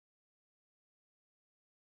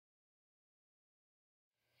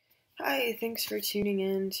Hi, thanks for tuning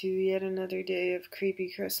in to yet another day of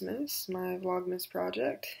Creepy Christmas, my Vlogmas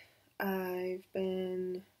project. I've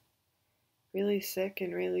been really sick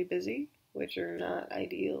and really busy, which are not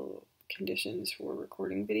ideal conditions for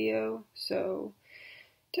recording video, so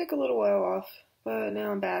took a little while off, but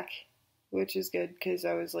now I'm back, which is good because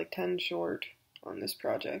I was like 10 short on this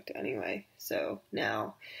project anyway. So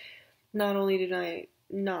now, not only did I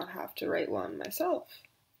not have to write one myself,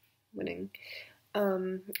 winning,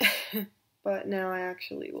 but now I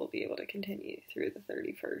actually will be able to continue through the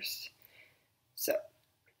 31st. So,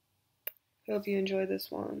 hope you enjoy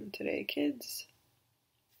this one today, kids.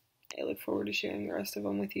 I look forward to sharing the rest of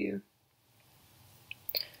them with you.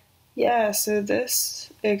 Yeah, so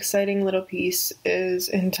this exciting little piece is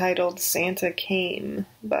entitled Santa Came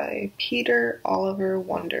by Peter Oliver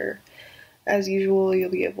Wonder. As usual, you'll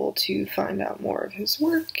be able to find out more of his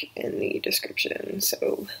work in the description,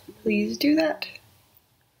 so please do that.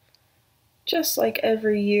 Just like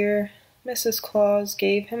every year, Mrs. Claus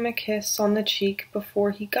gave him a kiss on the cheek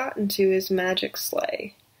before he got into his magic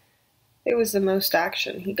sleigh. It was the most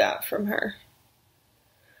action he got from her.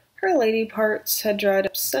 Her lady parts had dried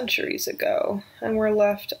up centuries ago and were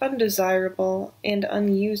left undesirable and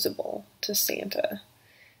unusable to Santa.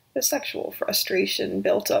 The sexual frustration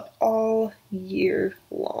built up all year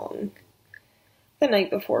long. The night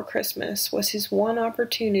before Christmas was his one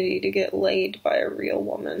opportunity to get laid by a real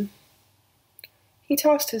woman. He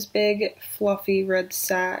tossed his big, fluffy red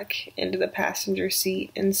sack into the passenger seat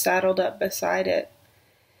and saddled up beside it.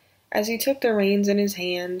 As he took the reins in his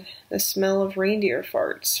hand, the smell of reindeer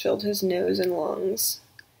farts filled his nose and lungs.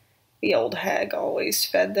 The old hag always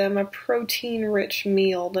fed them a protein-rich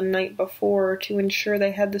meal the night before to ensure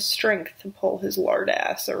they had the strength to pull his lard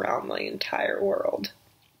ass around the entire world.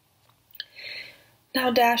 Now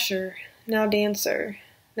Dasher, now Dancer,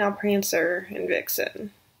 now Prancer and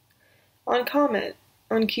Vixen. On Comet,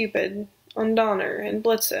 on Cupid, on Donner and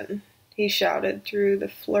Blitzen, he shouted through the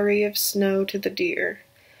flurry of snow to the deer.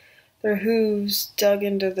 Their hooves dug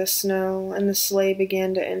into the snow, and the sleigh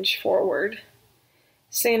began to inch forward.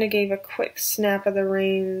 Santa gave a quick snap of the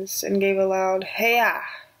reins and gave a loud "Hey-ah!"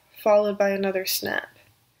 followed by another snap.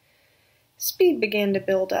 Speed began to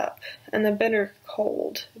build up, and the bitter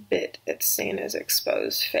cold bit at Santa's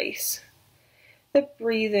exposed face. The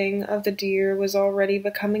breathing of the deer was already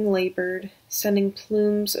becoming labored, sending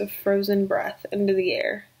plumes of frozen breath into the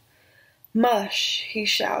air. "Mush!" he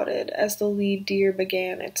shouted as the lead deer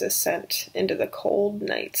began its ascent into the cold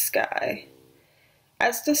night sky.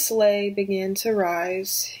 As the sleigh began to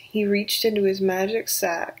rise, he reached into his magic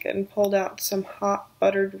sack and pulled out some hot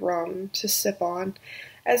buttered rum to sip on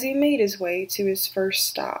as he made his way to his first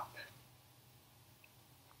stop.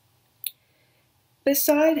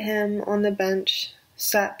 Beside him on the bench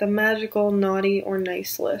sat the magical naughty or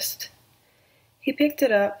nice list. He picked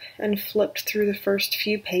it up and flipped through the first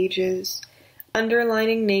few pages,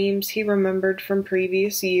 underlining names he remembered from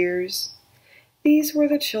previous years. These were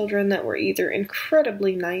the children that were either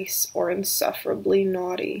incredibly nice or insufferably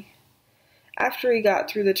naughty. After he got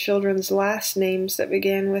through the children's last names that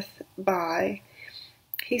began with "by,"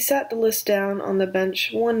 he set the list down on the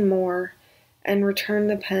bench one more and returned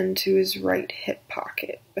the pen to his right hip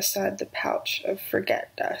pocket beside the pouch of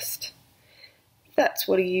forget dust. That's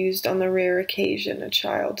what he used on the rare occasion a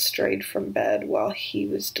child strayed from bed while he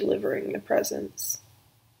was delivering the presents.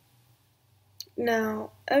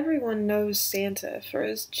 Now, everyone knows Santa for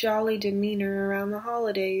his jolly demeanor around the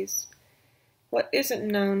holidays. What isn't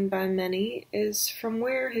known by many is from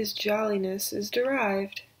where his jolliness is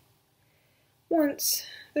derived. Once,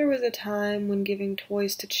 there was a time when giving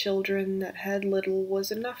toys to children that had little was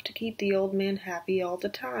enough to keep the old man happy all the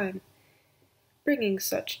time. Bringing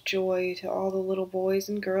such joy to all the little boys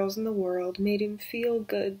and girls in the world made him feel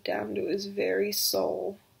good down to his very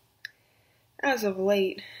soul. As of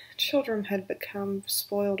late, children had become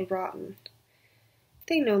spoiled rotten.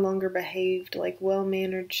 They no longer behaved like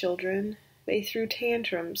well-mannered children. They threw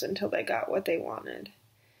tantrums until they got what they wanted.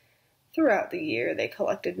 Throughout the year, they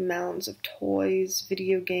collected mounds of toys,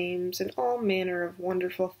 video games, and all manner of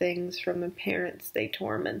wonderful things from the parents they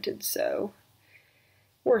tormented so.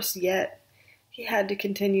 Worse yet, he had to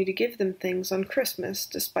continue to give them things on Christmas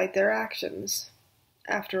despite their actions.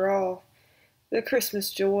 After all, the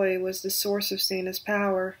Christmas joy was the source of Santa's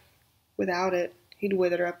power. Without it, he'd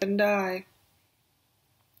wither up and die.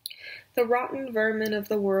 The rotten vermin of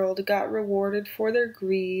the world got rewarded for their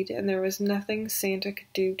greed, and there was nothing Santa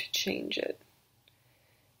could do to change it.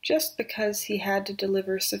 Just because he had to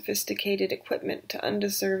deliver sophisticated equipment to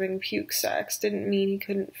undeserving puke sacks didn't mean he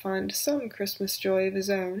couldn't find some Christmas joy of his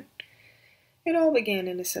own. It all began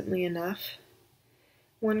innocently enough.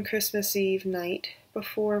 One Christmas Eve night,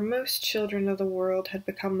 before most children of the world had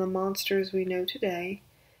become the monsters we know today,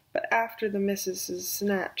 but after the Missis's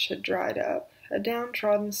snatch had dried up, a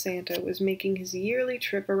downtrodden Santa was making his yearly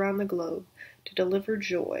trip around the globe to deliver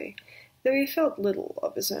joy, though he felt little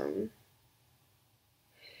of his own.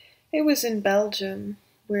 It was in Belgium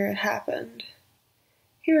where it happened.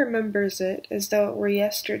 He remembers it as though it were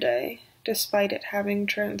yesterday, despite it having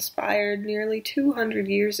transpired nearly 200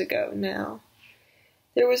 years ago now.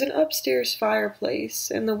 There was an upstairs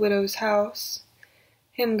fireplace in the widow's house.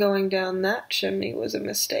 Him going down that chimney was a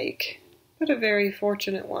mistake, but a very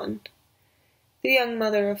fortunate one. The young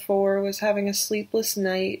mother of 4 was having a sleepless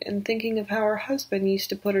night and thinking of how her husband used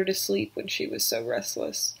to put her to sleep when she was so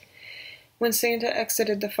restless. When Santa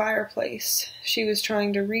exited the fireplace, she was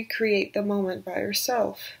trying to recreate the moment by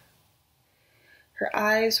herself. Her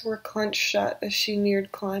eyes were clenched shut as she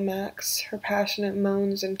neared climax. Her passionate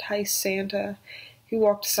moans enticed Santa, who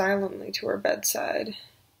walked silently to her bedside.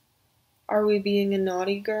 "Are we being a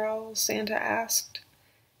naughty girl?" Santa asked.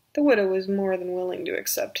 The widow was more than willing to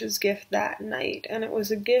accept his gift that night, and it was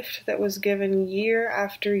a gift that was given year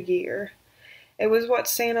after year. It was what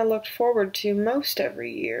Santa looked forward to most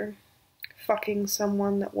every year. Fucking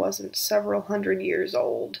someone that wasn't several hundred years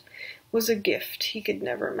old was a gift he could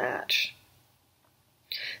never match.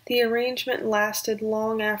 The arrangement lasted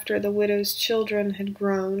long after the widow's children had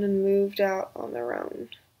grown and moved out on their own.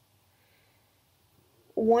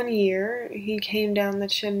 One year, he came down the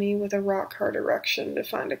chimney with a rock-hard erection to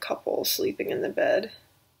find a couple sleeping in the bed.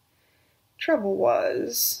 Trouble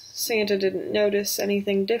was, Santa didn't notice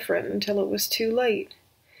anything different until it was too late.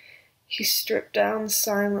 He stripped down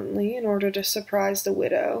silently in order to surprise the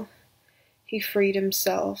widow. He freed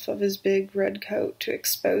himself of his big red coat to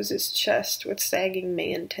expose his chest with sagging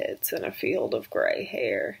man-tits and a field of gray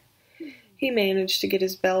hair. He managed to get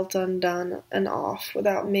his belt undone and off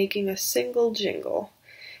without making a single jingle.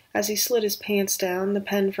 As he slid his pants down, the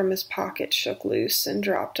pen from his pocket shook loose and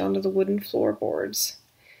dropped onto the wooden floorboards.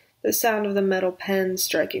 The sound of the metal pen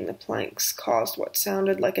striking the planks caused what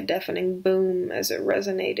sounded like a deafening boom as it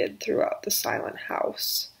resonated throughout the silent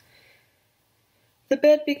house. The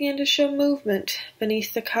bed began to show movement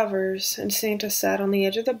beneath the covers, and Santa sat on the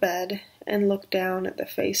edge of the bed and looked down at the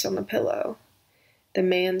face on the pillow. The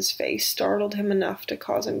man's face startled him enough to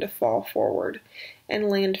cause him to fall forward and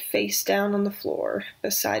land face down on the floor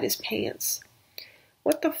beside his pants.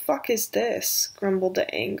 "What the fuck is this?" grumbled the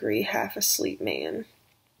angry, half-asleep man.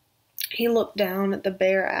 He looked down at the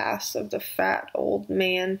bare ass of the fat old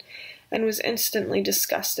man and was instantly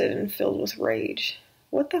disgusted and filled with rage.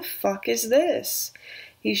 "What the fuck is this?"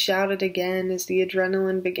 he shouted again as the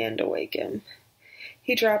adrenaline began to wake him.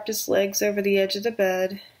 He dropped his legs over the edge of the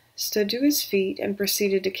bed, stood to his feet, and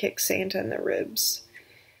proceeded to kick Santa in the ribs.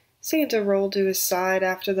 Santa rolled to his side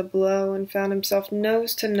after the blow and found himself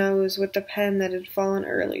nose to nose with the pen that had fallen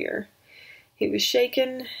earlier. He was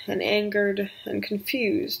shaken and angered and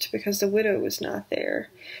confused because the widow was not there,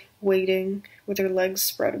 waiting with her legs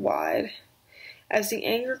spread wide. As the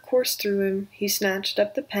anger coursed through him, he snatched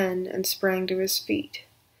up the pen and sprang to his feet.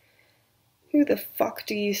 "Who the fuck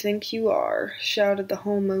do you think you are?" shouted the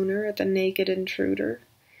homeowner at the naked intruder.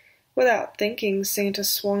 Without thinking, Santa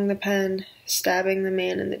swung the pen, stabbing the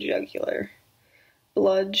man in the jugular.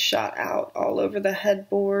 Blood shot out all over the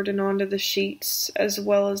headboard and onto the sheets, as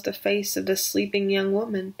well as the face of the sleeping young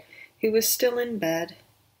woman, who was still in bed.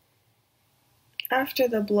 After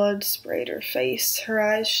the blood sprayed her face, her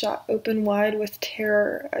eyes shot open wide with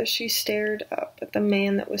terror as she stared up at the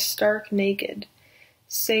man that was stark naked,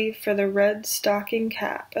 save for the red stocking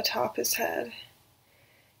cap atop his head.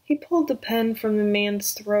 He pulled the pen from the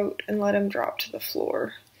man's throat and let him drop to the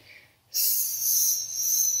floor.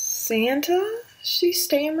 "Santa?" she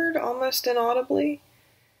stammered, almost inaudibly.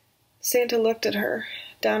 Santa looked at her,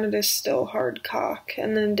 down at his still hard cock,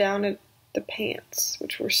 and then down at the pants,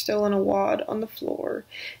 which were still in a wad on the floor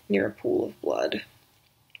near a pool of blood.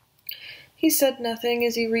 He said nothing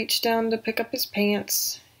as he reached down to pick up his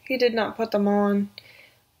pants. He did not put them on,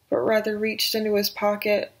 but rather reached into his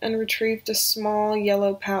pocket and retrieved a small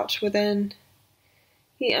yellow pouch within.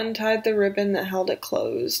 He untied the ribbon that held it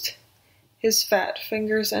closed. His fat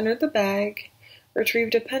fingers entered the bag,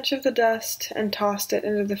 retrieved a pinch of the dust, and tossed it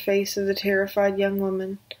into the face of the terrified young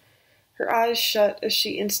woman. Her eyes shut as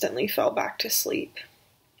she instantly fell back to sleep.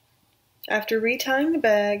 After retying the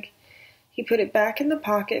bag, he put it back in the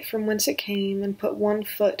pocket from whence it came and put one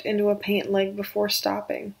foot into a pant leg before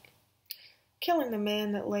stopping. Killing the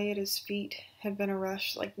man that lay at his feet had been a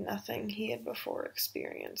rush like nothing he had before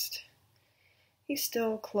experienced. He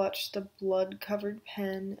still clutched the blood-covered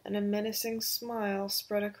pen, and a menacing smile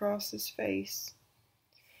spread across his face.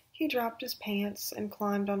 He dropped his pants and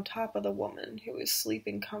climbed on top of the woman who was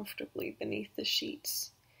sleeping comfortably beneath the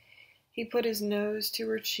sheets. He put his nose to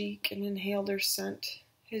her cheek and inhaled her scent.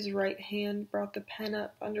 His right hand brought the pen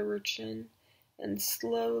up under her chin and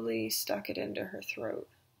slowly stuck it into her throat.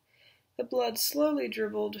 The blood slowly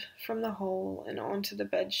dribbled from the hole and onto the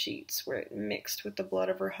bed sheets, where it mixed with the blood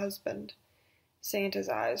of her husband. Santa's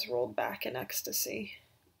eyes rolled back in ecstasy.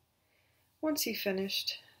 Once he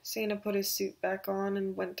finished, Santa put his suit back on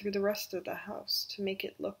and went through the rest of the house to make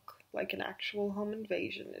it look like an actual home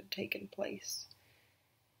invasion had taken place.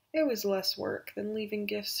 It was less work than leaving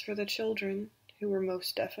gifts for the children, who were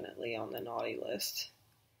most definitely on the naughty list.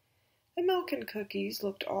 The milk and cookies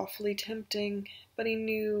looked awfully tempting, but he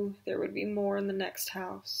knew there would be more in the next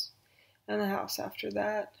house, and the house after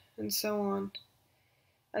that, and so on.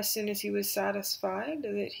 As soon as he was satisfied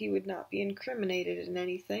that he would not be incriminated in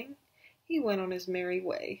anything, he went on his merry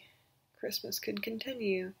way. Christmas could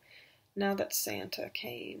continue, now that Santa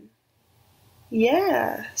came.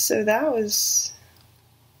 Yeah, so that was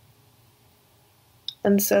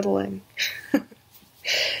unsettling.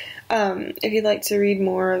 If you'd like to read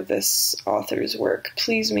more of this author's work,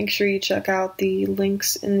 please make sure you check out the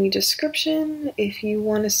links in the description. If you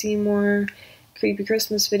want to see more creepy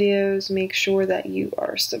Christmas videos, make sure that you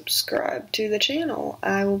are subscribed to the channel.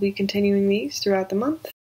 I will be continuing these throughout the month.